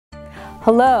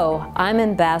Hello, I'm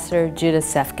Ambassador Judith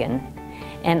Cefkin,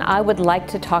 and I would like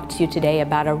to talk to you today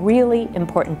about a really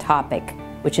important topic,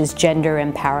 which is gender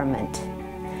empowerment.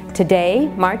 Today,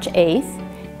 March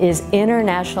 8th, is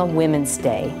International Women's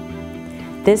Day.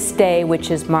 This day,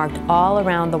 which is marked all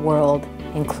around the world,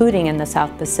 including in the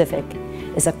South Pacific,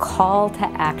 is a call to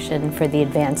action for the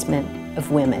advancement of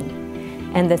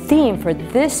women. And the theme for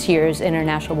this year's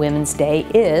International Women's Day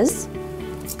is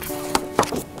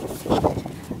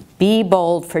Be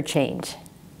Bold for Change.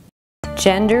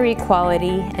 Gender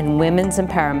equality and women's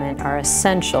empowerment are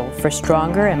essential for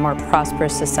stronger and more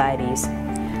prosperous societies.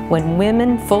 When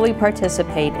women fully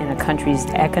participate in a country's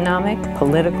economic,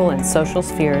 political, and social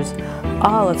spheres,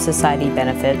 all of society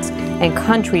benefits, and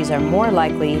countries are more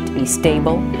likely to be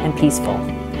stable and peaceful.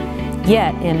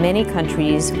 Yet, in many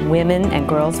countries, women and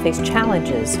girls face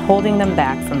challenges holding them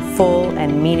back from full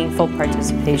and meaningful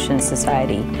participation in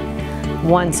society.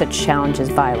 One such challenge is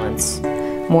violence.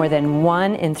 More than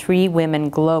 1 in 3 women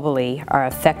globally are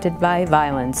affected by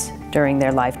violence during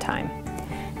their lifetime.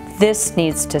 This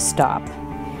needs to stop,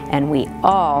 and we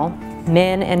all,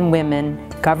 men and women,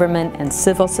 government and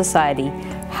civil society,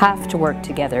 have to work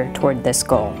together toward this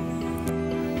goal.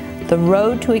 The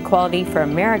road to equality for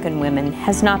American women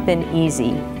has not been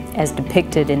easy, as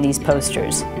depicted in these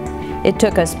posters. It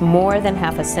took us more than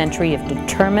half a century of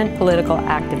determined political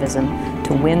activism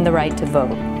to win the right to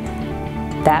vote.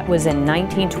 That was in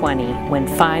 1920, when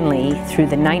finally, through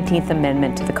the 19th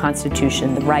Amendment to the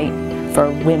Constitution, the right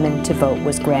for women to vote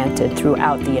was granted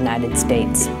throughout the United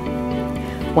States.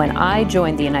 When I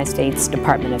joined the United States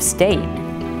Department of State,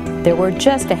 there were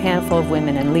just a handful of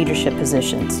women in leadership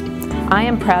positions. I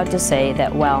am proud to say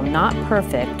that while not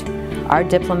perfect, our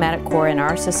diplomatic corps and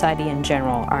our society in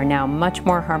general are now much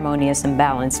more harmonious and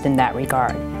balanced in that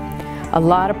regard. A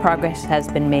lot of progress has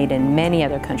been made in many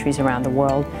other countries around the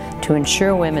world to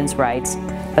ensure women's rights,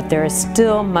 but there is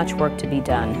still much work to be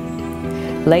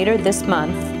done. Later this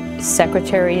month,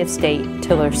 Secretary of State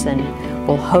Tillerson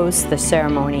will host the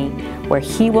ceremony where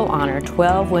he will honor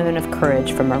 12 women of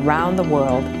courage from around the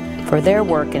world for their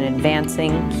work in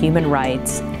advancing human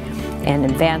rights and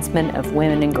advancement of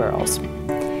women and girls.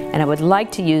 And I would like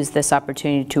to use this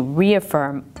opportunity to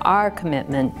reaffirm our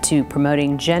commitment to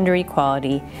promoting gender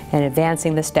equality and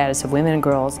advancing the status of women and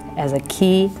girls as a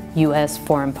key U.S.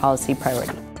 foreign policy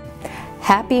priority.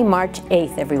 Happy March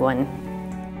 8th, everyone.